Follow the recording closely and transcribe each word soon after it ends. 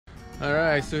All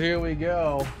right, so here we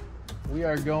go. We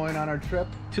are going on our trip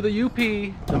to the UP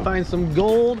to find some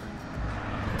gold,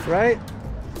 right?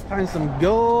 Find some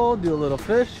gold, do a little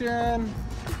fishing.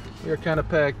 We're kind of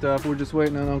packed up. We're just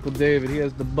waiting on Uncle David. He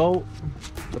has the boat,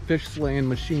 the fish slaying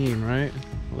machine, right?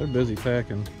 Well, they're busy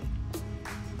packing.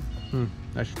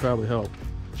 I should probably help,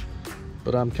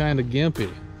 but I'm kind of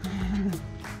gimpy.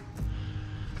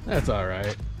 That's all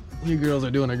right. You girls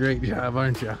are doing a great job,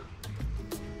 aren't you?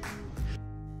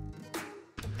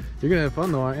 You're gonna have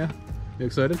fun though, aren't you? You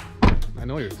excited? I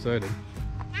know you're excited.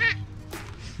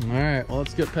 All right, well,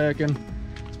 let's get packing.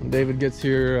 When David gets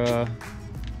here,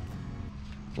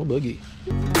 we'll boogie.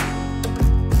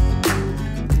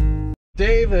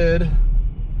 David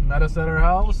met us at our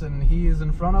house and he is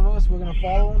in front of us. We're gonna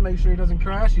follow him, make sure he doesn't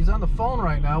crash. He's on the phone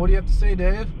right now. What do you have to say,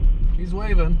 Dave? He's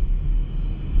waving.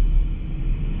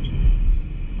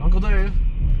 Uncle Dave.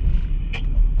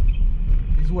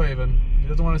 He's waving. He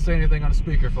doesn't want to say anything on a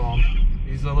speakerphone.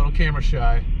 He's a little camera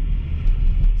shy.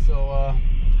 So,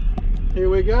 here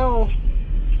we go.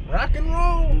 Rock and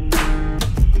roll.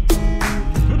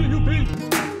 To the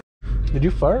UP. Did you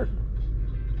fart?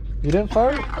 You didn't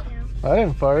fart? I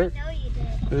didn't fart. No, you did.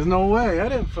 There's no way. I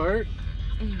didn't fart.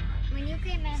 When you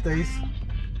came in. Stace.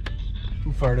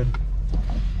 Who farted?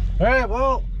 All right,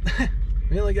 well,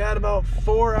 we only got about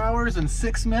 4 hours and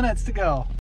 6 minutes to go.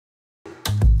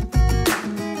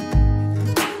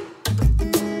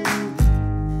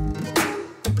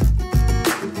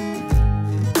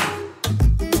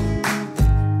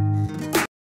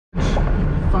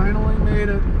 Finally made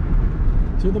it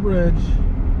to the bridge.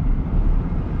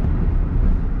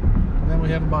 And then we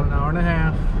have about an hour and a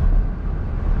half.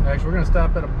 Actually, we're gonna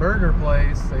stop at a burger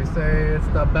place. They say it's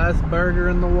the best burger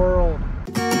in the world.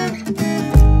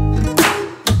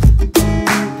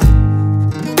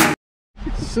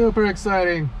 Super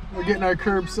exciting. We're getting our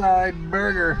curbside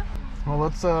burger. Well,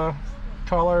 let's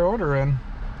call our order in.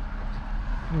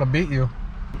 I'm gonna beat you.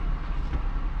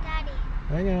 Daddy.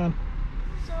 Hang on.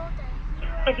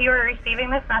 If you are receiving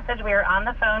this message, we are on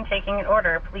the phone taking an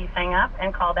order. Please hang up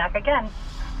and call back again.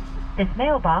 This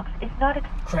mailbox is not a...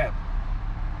 Crap.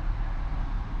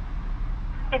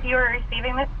 If you are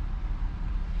receiving this...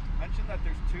 Mention that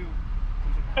there's two.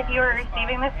 If you are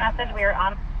receiving this message, we are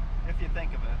on... If you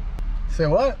think of it. Say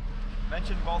what?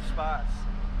 Mention both spots.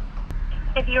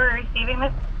 If you are receiving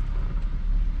this...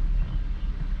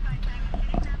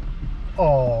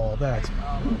 Oh, that's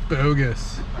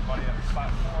bogus. My buddy had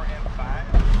spot 4 and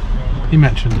 5. He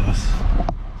mentioned us.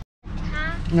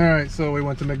 Huh? Alright, so we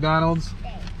went to McDonald's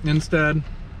instead.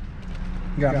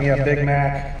 Got me a Big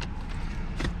Mac.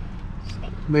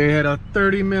 They had a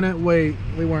 30-minute wait.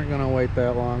 We weren't gonna wait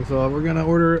that long, so we're gonna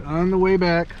order it on the way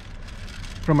back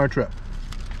from our trip.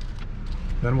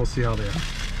 Then we'll see how they are.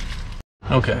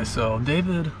 Okay, so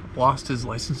David lost his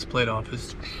license plate off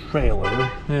his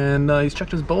trailer, and he's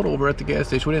checked his boat over at the gas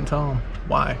station. We didn't tell him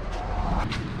why.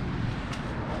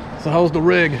 So how's the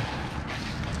rig?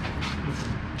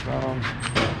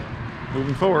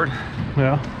 Moving forward.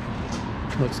 Yeah,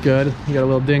 looks good. You got a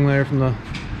little ding there from the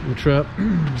trip.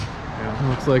 Yeah.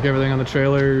 Looks like everything on the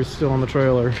trailer is still on the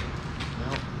trailer.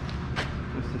 Well,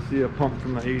 just to see a pump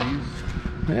from the 80s.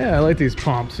 Yeah, I like these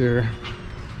pumps here.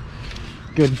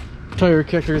 Good tire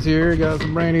kickers here. Got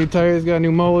some brand new tires. Got a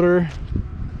new motor.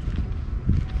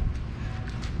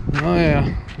 Oh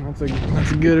yeah, that's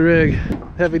a good rig.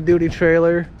 Heavy duty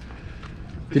trailer.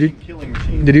 Killing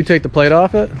machine. Did you take the plate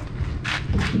off it?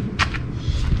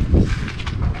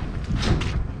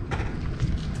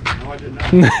 No, I did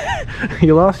not.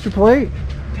 You lost your plate?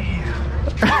 Damn.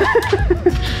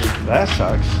 That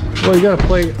sucks. Well, you got a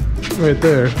plate right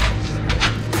there.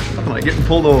 I'm like getting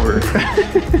pulled over.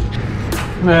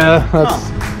 Yeah,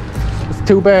 that's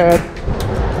too bad.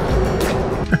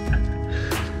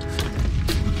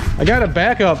 I got a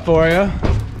backup for you.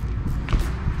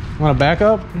 Want a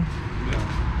backup? Yeah.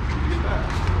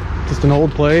 Just an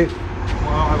old plate. Well,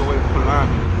 I don't have a way to put it on.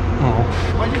 Oh.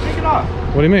 Why'd you take it off?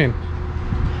 What do you mean?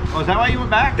 Oh, is that why you went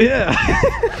back? Yeah.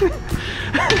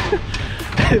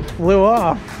 It flew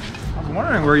off. I was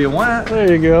wondering where you went.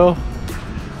 There you go.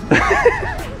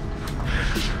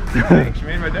 Thanks, you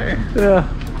made my day. Yeah.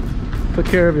 Took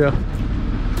care of you.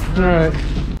 Alright.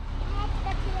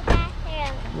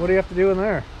 What do you have to do in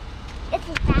there? It's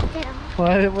his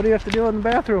bathroom. What do you have to do in the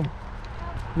bathroom?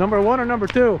 Number 1 or number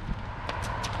 2?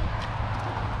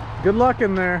 Good luck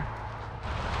in there.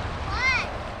 What?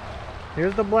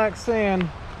 Here's the black sand.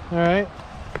 Alright.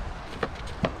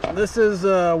 This is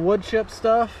wood chip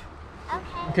stuff.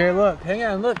 Okay. Okay, look. Hang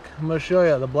on, look. I'm going to show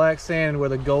you. The black sand where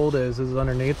the gold is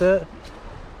underneath it.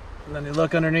 And then you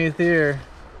look underneath here.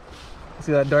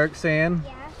 See that dark sand?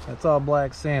 Yeah. That's all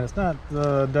black sand. It's not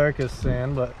the darkest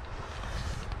sand, but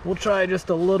we'll try just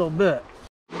a little bit.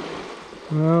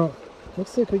 Well,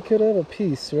 looks like we could have a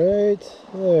piece right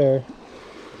there.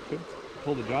 Could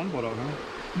pull the John boat out, huh?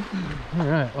 All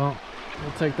right, well,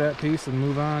 we'll take that piece and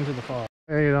move on to the fall.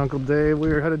 Hey, Uncle Dave, we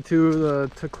are headed to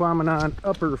the Tequamanon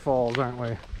Upper Falls, aren't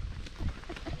we?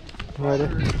 Ready?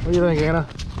 What do you think, Anna?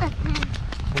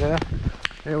 Yeah?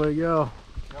 Here we go.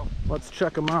 Yep. Let's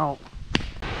check them out.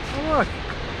 Oh, look!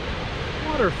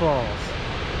 Waterfalls.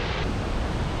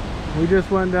 We just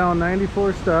went down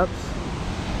 94 steps.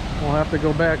 We'll have to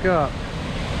go back up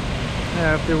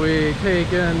after we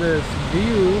take in this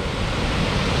view. Look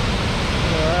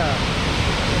at that.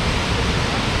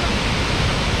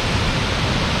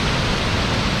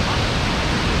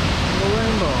 The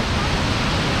rainbow.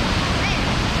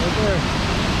 Right there.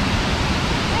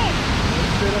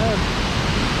 Straight ahead.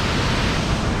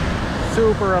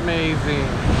 Super amazing.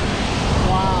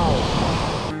 Wow.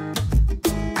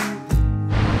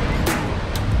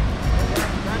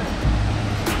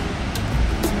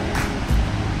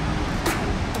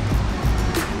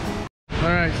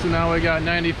 Alright, so now we got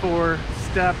 94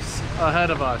 steps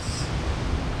ahead of us.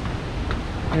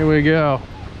 Here we go.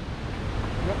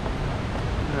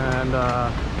 And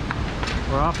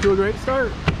we're off to a great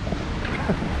start.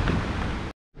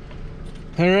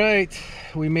 Alright,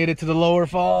 we made it to the lower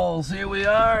falls. Here we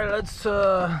are. Let's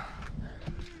do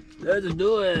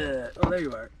it. Oh, there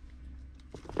you are.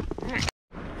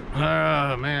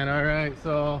 Oh man, alright,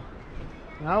 so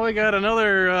now we got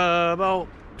another about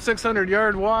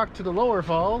 600-yard walk to the lower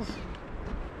falls.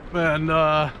 And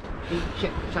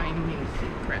Chinese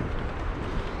secret.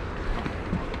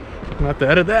 I'll have to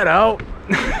edit that out.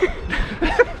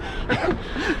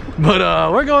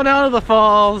 But we're going down to the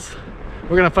falls.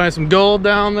 We're gonna find some gold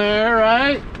down there,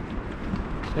 right?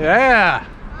 Yeah.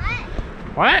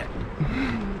 What?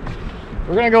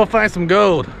 We're gonna go find some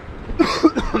gold.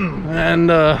 And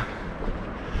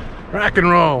rock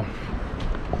and roll.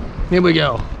 Here we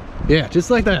go. Yeah, just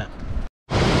like that.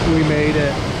 We made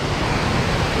it.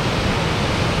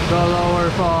 The lower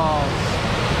falls.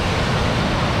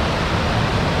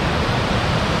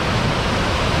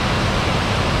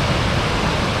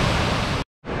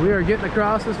 We are getting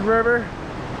across this river.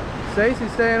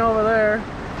 Stacy's staying over there.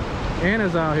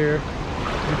 Anna's out here.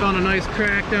 We found a nice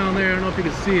crack down there. I don't know if you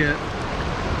can see it.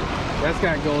 That's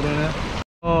got gold in it.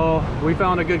 Oh, we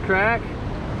found a good crack.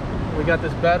 We got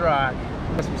this bedrock.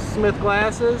 Got some Smith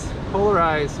glasses,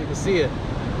 polarized, so you can see it.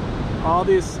 All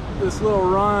this little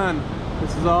run.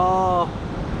 This is all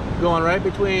going right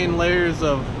between layers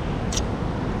of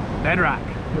bedrock.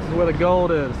 This is where the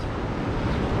gold is.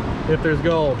 If there's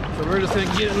gold. So we're just gonna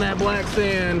get in that black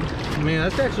sand. Man,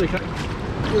 that's actually kind of,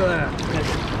 look at that.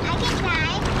 I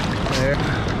There.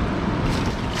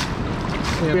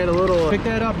 Yeah, we had a little, pick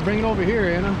that up and bring it over here,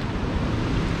 Anna.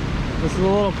 This is a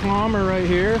little calmer right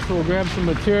here, so we'll grab some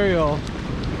material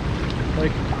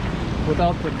like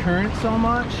without the current so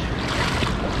much.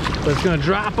 But it's gonna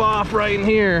drop off right in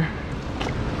here.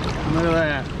 Look at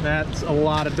that. That's a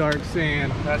lot of dark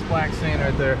sand. That's black sand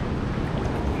right there.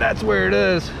 That's where it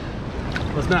is.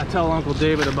 Let's not tell Uncle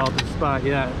David about this spot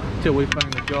yet until we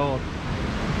find the gold.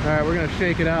 All right, we're gonna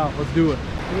shake it out. Let's do it.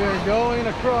 We are going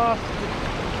across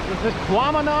the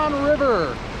Tequamanon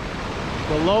River,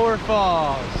 the lower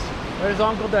falls. There's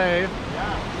Uncle Dave.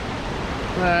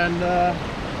 Yeah. And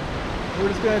we're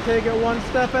just gonna take it one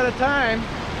step at a time.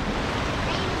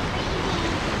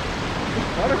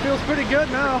 Water feels pretty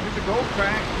good now. It's a gold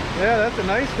crack. Yeah, that's a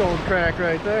nice gold crack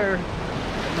right there.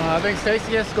 I think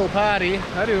Stacy has to go potty.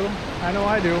 I do. I know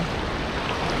I do.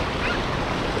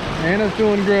 Anna's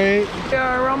doing great.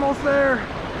 Yeah, we're almost there.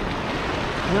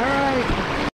 All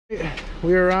right.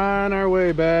 We are on our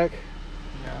way back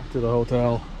to the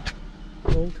hotel.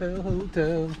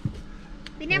 Hotel.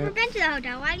 We never been to the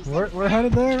hotel. Why do you say We're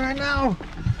headed there right now.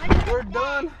 We're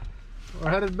done. We're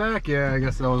headed back. Yeah, I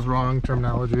guess that was wrong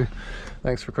terminology.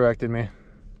 Thanks for correcting me.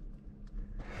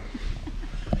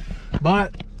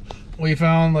 But we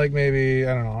found like maybe,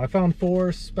 I don't know, I found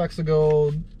 4 specks of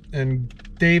gold in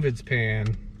David's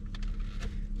pan.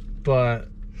 But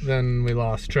then we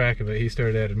lost track of it. He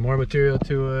started adding more material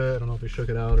to it. I don't know if he shook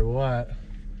it out or what.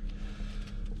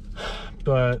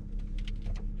 But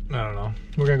I don't know.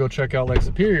 We're gonna go check out Lake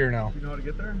Superior now. You know how to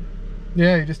get there?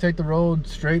 Yeah, you just take the road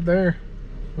straight there.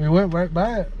 We went right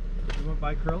by it. You went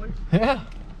by Curly? Yeah.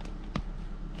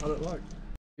 How'd it look?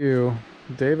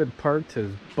 David parked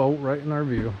his boat right in our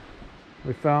view.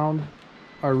 We found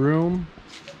our room.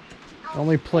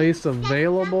 Only place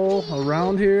available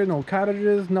around here. No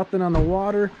cottages, nothing on the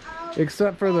water,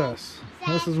 except for this.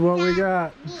 This is what we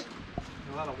got.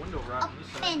 Well, lot of window wrap on this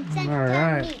side. Open sesame. All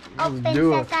right, Open let's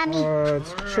do it. sesame.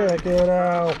 Let's check it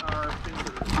out.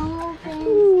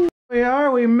 Open.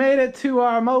 We made it to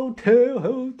our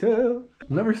hotel.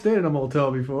 Never stayed in a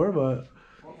motel before, but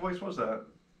What voice was that?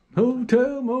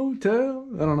 motel.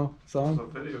 I don't know. Song. It's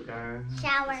a video guy.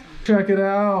 Shower. Check it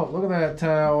out. Look at that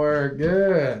tower.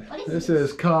 Good. What is This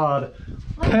is called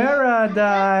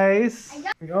Paradise.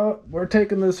 Oh, we're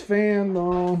taking this fan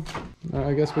though.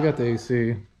 I guess we got the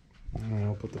AC.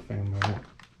 I'll put the fan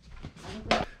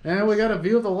there. And we got a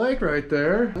view of the lake right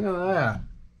there. Look at that.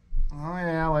 Oh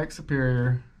yeah, Lake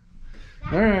Superior.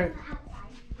 All right.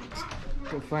 Let's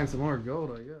go find some more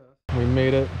gold, I guess. We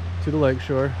made it to the lake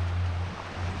shore.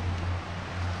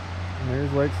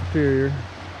 There's Lake Superior.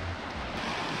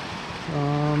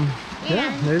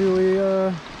 Yeah, maybe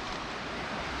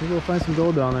we'll find some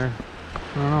gold down there.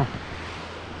 I don't know.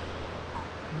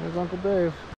 There's Uncle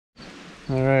Dave.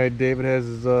 All right, David has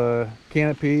his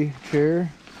canopy chair.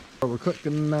 We're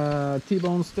cooking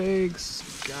T-bone steaks.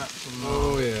 Got some.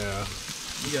 Oh yeah.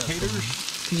 We got taters.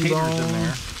 T-bone, Taters in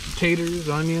there. taters,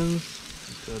 onions.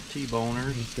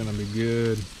 T-boners. It's gonna be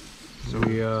good. So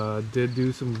we did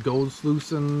do some gold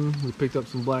sluicing. We picked up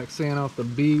some black sand off the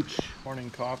beach. Morning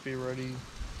coffee ready.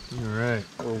 All right.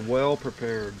 We're well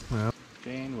prepared. Yeah.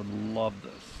 Jane would love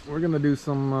this. We're gonna do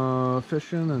some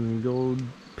fishing and gold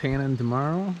panning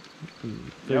tomorrow.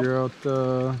 Figure out.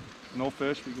 No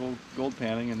fish, we go gold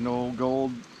panning, and no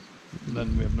gold,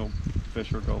 then we have no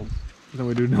fish or gold. Then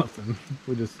we do nothing.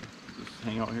 We just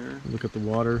hang out here. Look at the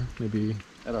water. Maybe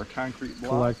at our concrete block.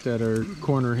 Collect at our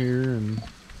corner here, and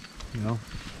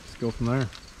just go from there.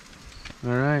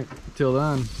 All right. Till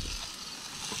then.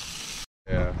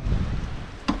 Yeah.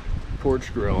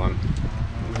 Porch grilling.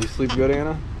 Did you sleep good,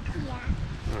 Anna?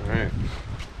 Yeah. All right.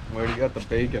 We already got the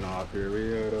bacon off here.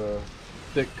 We had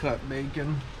thick cut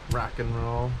bacon, rock and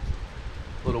roll.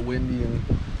 A little windy and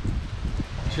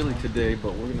chilly today,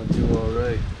 but we're gonna do all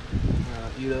right.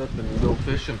 Eat up and go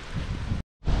fishing.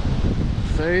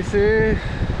 Stacy,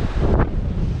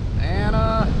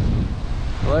 Anna,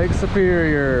 Lake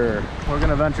Superior. We're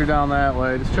gonna venture down that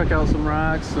way. Just check out some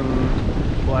rocks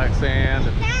and black sand.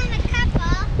 We found a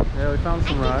couple. Yeah, we found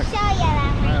some rocks. I can show you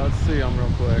that All right, let's see them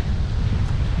real quick.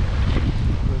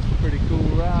 There's some pretty cool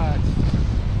rocks.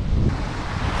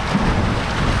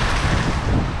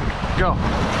 Go.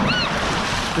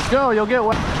 Just go, you'll get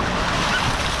wet.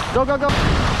 Go, go, go.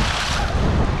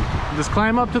 Just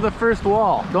climb up to the first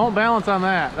wall. Don't balance on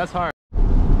that, that's hard.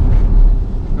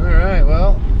 All right,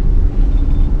 well,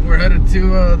 we're headed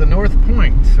to the North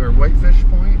Point, or Whitefish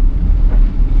Point,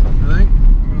 I think.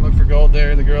 I'm gonna look for gold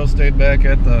there. The girls stayed back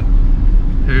at the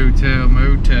hotel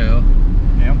motel.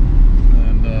 Yep.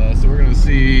 And so we're gonna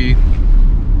see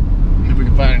if we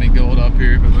can find any gold up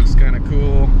here, if it looks kind of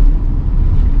cool.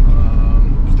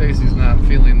 Stacy's not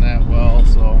feeling that well,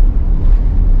 so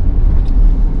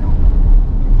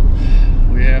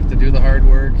we have to do the hard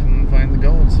work and find the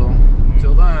gold. So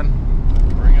until then,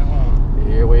 bring it on.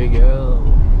 Here we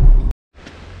go.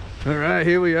 All right,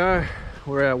 here we are.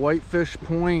 We're at Whitefish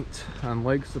Point on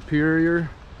Lake Superior.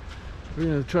 We're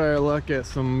gonna try our luck at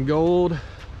some gold,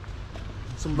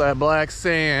 some of that black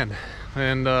sand,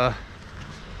 and I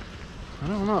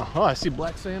don't know. Oh, I see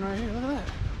black sand right here. Look at that.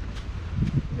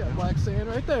 You got black sand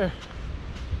right there.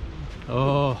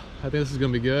 Oh, I think this is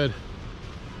gonna be good.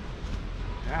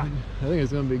 Yeah. I think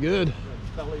it's gonna be good.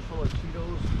 Belly full of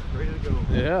Cheetos, ready to go.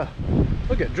 Yeah.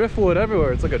 Look at driftwood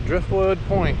everywhere. It's like a driftwood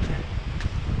point.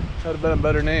 That'd have been a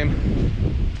better name.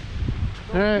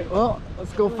 All right, well,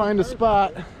 let's go find a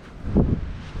spot.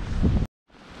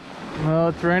 Well,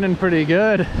 it's raining pretty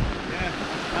good. Yeah,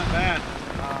 not bad.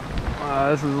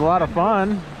 This is a lot of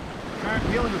fun. Aren't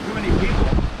dealing with too many people.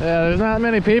 Yeah, there's not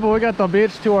many people. We got the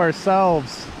beach to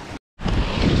ourselves.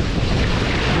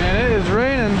 Man, it is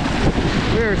raining.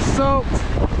 We are soaked,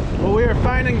 but we are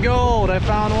finding gold. I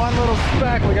found one little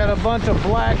speck. We got a bunch of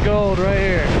black gold right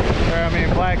here. Or, I mean,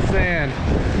 black sand.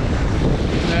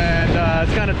 And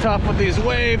it's kind of tough with these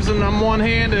waves, and I'm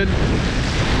one-handed.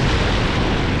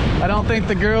 I don't think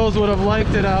the girls would have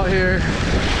liked it out here.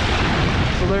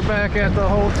 So they're back at the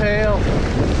hotel.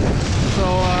 So,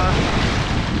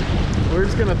 we're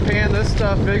just gonna pan this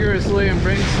stuff vigorously and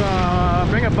bring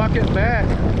a bucket back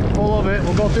full of it.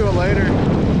 We'll go through it later,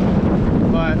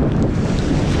 but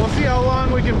we'll see how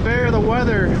long we can bear the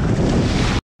weather.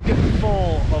 Getting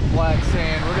full of black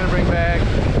sand. We're gonna bring back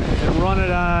and run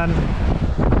it on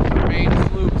the main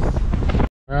sloops.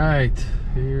 All right,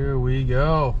 here we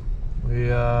go.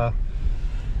 We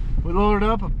loaded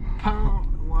up a pound,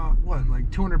 what,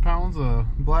 like 200 pounds of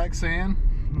black sand.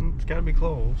 It's gotta be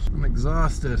close. I'm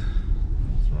exhausted.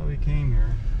 That's why we came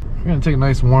here. We're gonna take a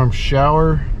nice warm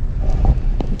shower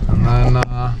and then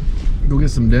go get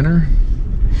some dinner.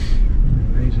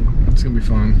 Amazing. It's gonna be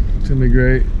fun. It's gonna be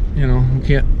great. You know, we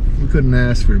couldn't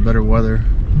ask for better weather.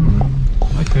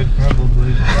 I could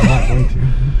probably, but I'm not going to.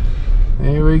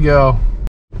 Here we go.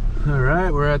 All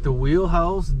right, we're at the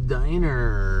Wheelhouse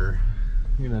Diner.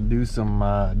 We're gonna do some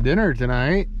dinner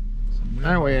tonight.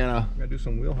 Aren't we, Anna? Gotta do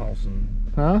some wheelhousing.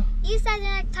 Huh? You said the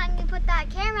next time you put that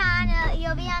camera on,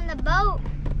 you'll be on the boat.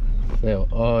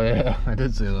 Oh yeah, I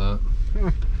did say that.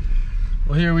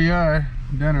 Well, here we are,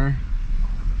 dinner.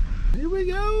 Here we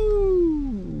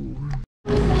go.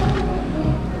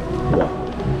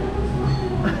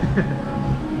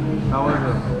 How was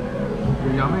it?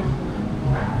 You yummy?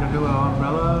 Gonna do an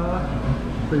umbrella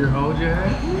for your OJ?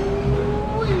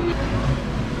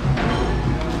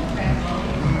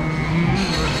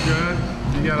 Looks good.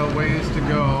 You got a ways to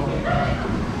go.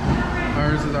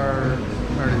 Ours is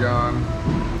already gone.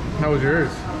 How was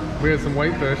yours? We had some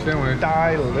whitefish, didn't we?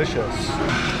 Delicious.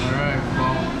 Alright,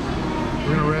 well,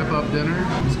 we're gonna wrap up dinner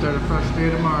and start a fresh day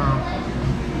tomorrow.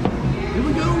 Here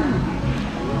we go!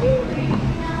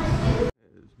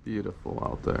 It's beautiful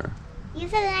out there. You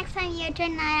said the next time you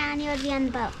turn that on, you would be on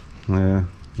the boat. Yeah,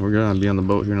 we're gonna be on the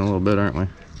boat here in a little bit, aren't we?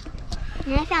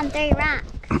 And I found 3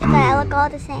 rocks, but they look all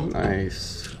the same.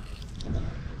 Nice.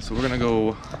 So we're gonna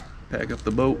go pack up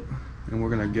the boat and we're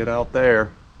gonna get out there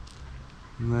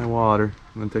in that water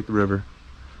and then take the river.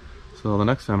 So the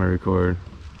next time I record,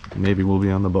 maybe we'll be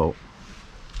on the boat.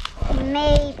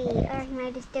 Maybe, or I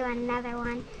might just do another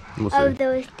one We'll see. of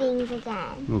those things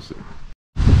again. We'll see.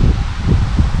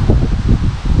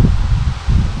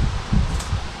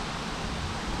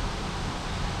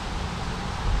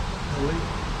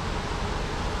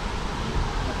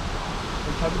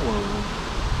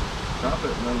 Drop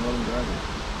it and then let him drive it.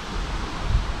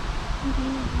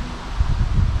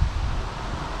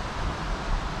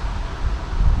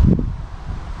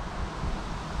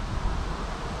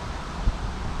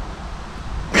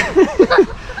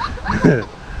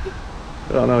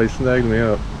 Oh no, he snagged me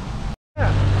up.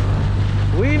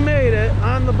 We made it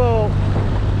on the boat.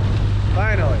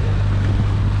 Finally.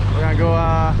 We're gonna go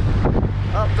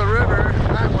up the river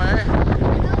that way.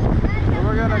 And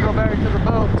we're gonna go back to the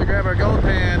boat to grab our gold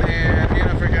pan, and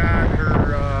Anna forgot her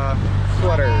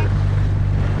sweater.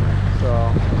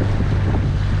 So,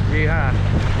 yeehaw.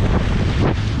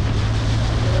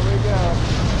 There we go.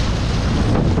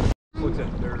 What's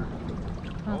that dirt?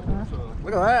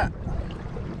 Look at that.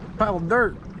 Pile of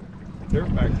dirt.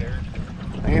 Dirt back there.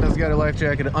 Anna's got her life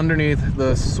jacket underneath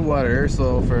the sweater,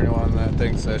 so for anyone that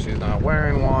thinks that she's not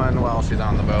wearing one while she's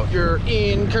on the boat, you're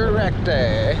incorrect.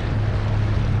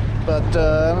 But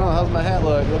I don't know, how's my hat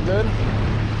look? Look good? I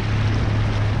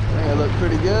think I look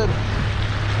pretty good.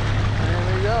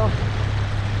 There we go.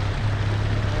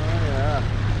 Oh yeah.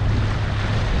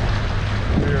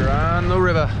 We're on the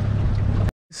river.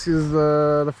 This is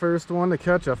the first one to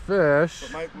catch a fish.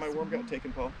 But my worm got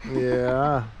taken, Paul.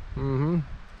 Yeah. Mm-hmm.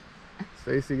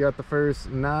 Stacy got the first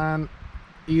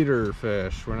non-eater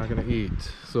fish we're not gonna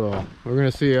eat. So we're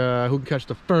gonna see who can catch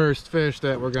the first fish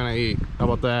that we're gonna eat. How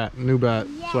about that? New bet.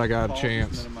 So I got a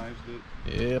chance.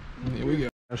 Yep. Here we go.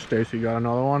 Stacy got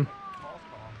another one.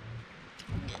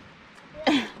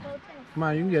 Come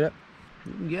on, you can get it.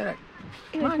 You can get it.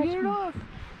 Come on, get it off.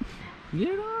 Get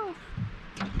it off.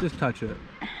 Just touch it.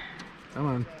 Come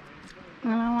on. I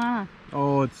don't wanna.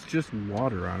 Oh, it's just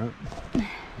water on it.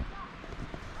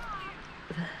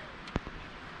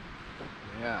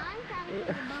 Yeah.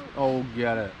 Oh,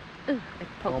 get it.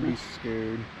 Don't be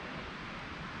scared.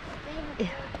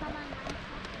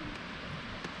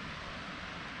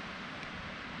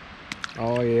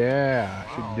 Oh yeah,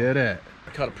 she did it. I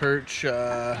caught a perch.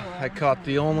 I caught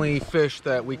the only fish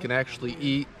that we can actually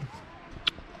eat.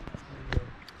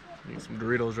 Need some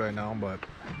Doritos right now, but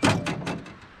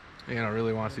Anna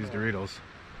really wants these Doritos.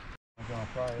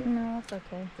 No, it's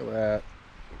okay. Look at that.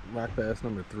 Rock bass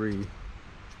number 3.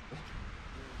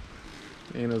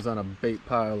 Anna's on a bait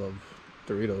pile of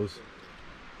Doritos.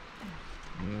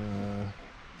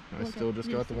 I still just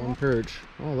got the one perch.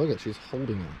 Oh, look at, she's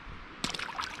holding it.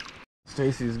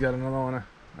 Stacy's got another one.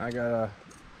 I got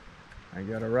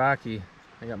a Rocky.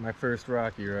 I got my first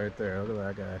Rocky right there. Look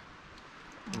at that guy.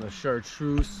 And the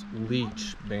chartreuse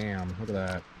leech. Bam. Look at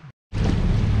that.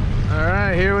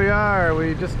 Alright, here we are.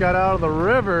 We just got out of the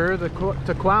river, the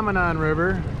Tequamanon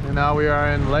River, and now we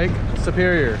are in Lake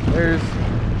Superior. There's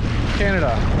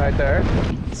Canada right there.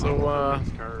 So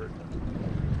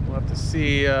we'll have to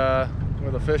see where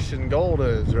the fish and gold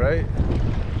is, right?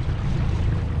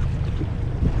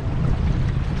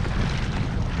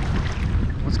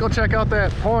 Let's go check out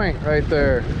that point right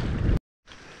there.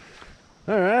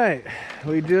 All right,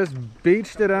 we just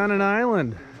beached it on an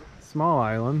island. Small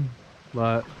island,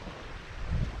 but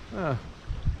kind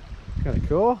of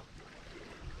cool.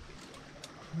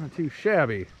 Not too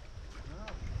shabby.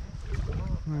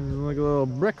 There's like a little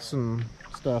bricks and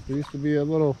stuff. There used to be a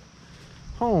little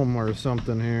home or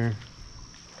something here.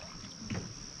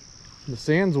 The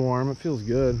sand's warm, it feels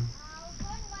good.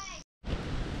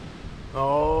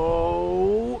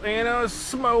 Oh, and a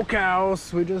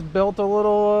smokehouse. We just built a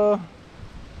little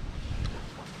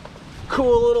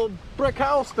cool little brick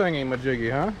house thingy majiggy,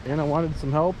 huh? Anna wanted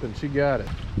some help and she got it.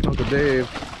 Uncle Dave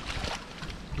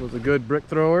was a good brick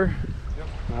thrower. Yep.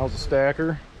 I was a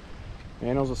stacker.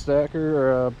 Anna was a stacker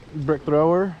or a brick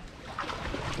thrower.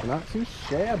 Not too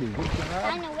shabby. Good job.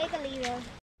 On a wiggly road.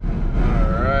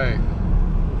 Alright.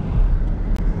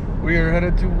 We are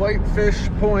headed to Whitefish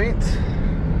Point.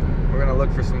 We're gonna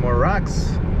look for some more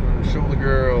rocks and show the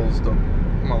girls the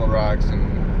all the rocks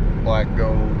and black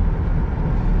gold,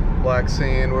 black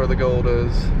sand where the gold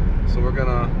is. So we're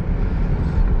gonna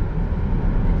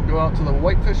go out to the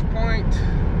Whitefish Point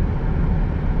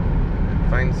and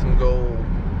find some gold.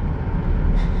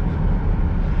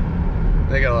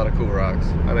 They got a lot of cool rocks.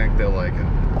 I think they'll like it.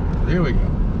 Here we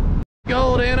go.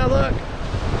 Gold, Anna, look!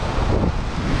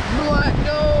 Black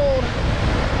gold!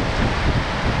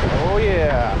 Oh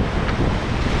yeah!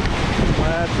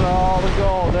 That's all the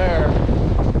gold there.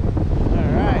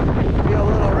 Alright, feel a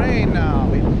little rain now.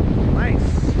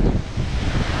 Nice.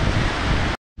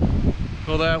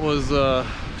 Well, that was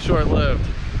short-lived.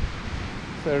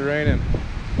 Started raining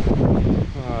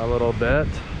a little bit.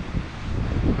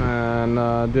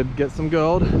 And did get some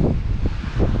gold.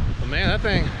 But man, that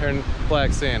thing, or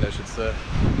black sand I should say.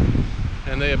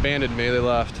 And they abandoned me, they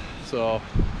left. So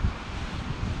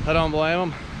I don't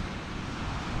blame them.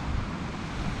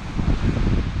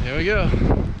 Here we go.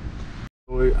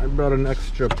 I brought an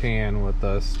extra pan with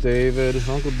us.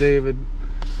 Uncle David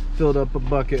filled up a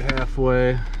bucket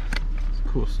halfway. It's a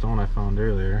cool stone I found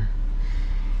earlier.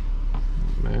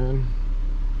 Man.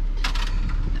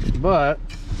 But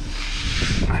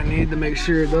I need to make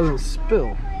sure it doesn't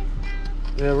spill.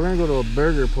 Yeah, we're gonna go to a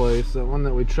burger place, that one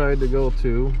that we tried to go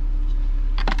to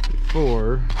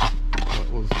before.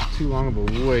 It was too long of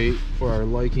a wait for our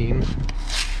liking.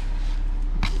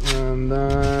 And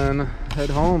then head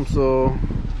home, so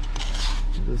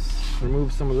just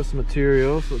remove some of this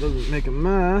material so it doesn't make a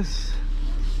mess.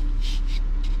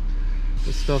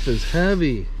 This stuff is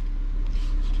heavy.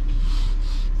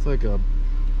 It's like a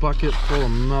bucket full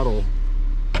of metal.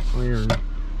 Iron.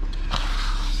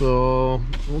 So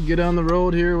we'll get on the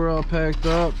road here. We're all packed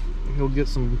up. We'll get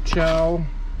some chow,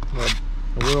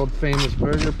 a world famous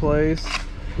burger place.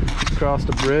 Cross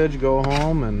the bridge, go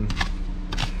home, and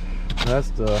that's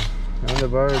the end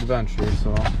of our adventure.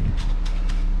 So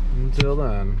until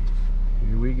then,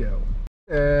 here we go.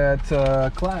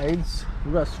 At Clyde's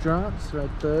restaurants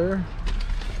right there.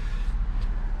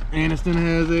 Aniston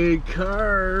has a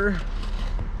car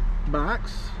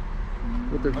box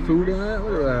with their food in it.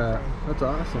 Look at that. That's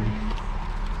awesome.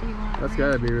 That's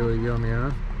gotta be really yummy,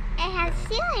 huh? It has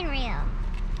steering wheel.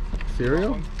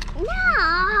 Cereal? No,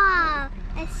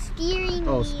 a steering wheel.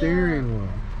 Oh, steering wheel.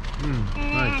 And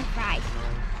it Nice. has fries.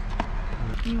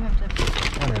 You have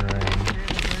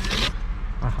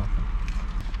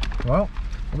to Well,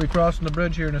 we'll be crossing the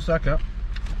bridge here in a second.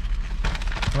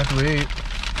 After we eat.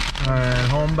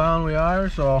 And homebound we are,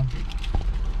 so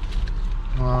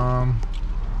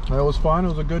that was fun. It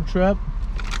was a good trip.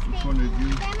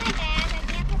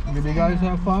 Did you guys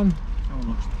have fun?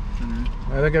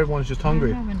 I think everyone's just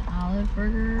hungry. I have an olive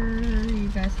burger. You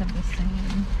guys have the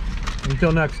same.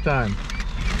 Until next time.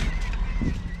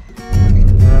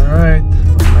 Alright,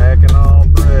 Mackinac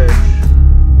Bridge.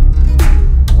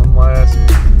 One last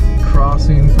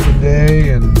crossing for the day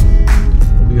and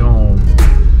we'll be home.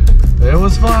 It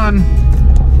was fun.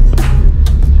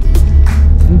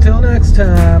 Until next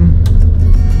time.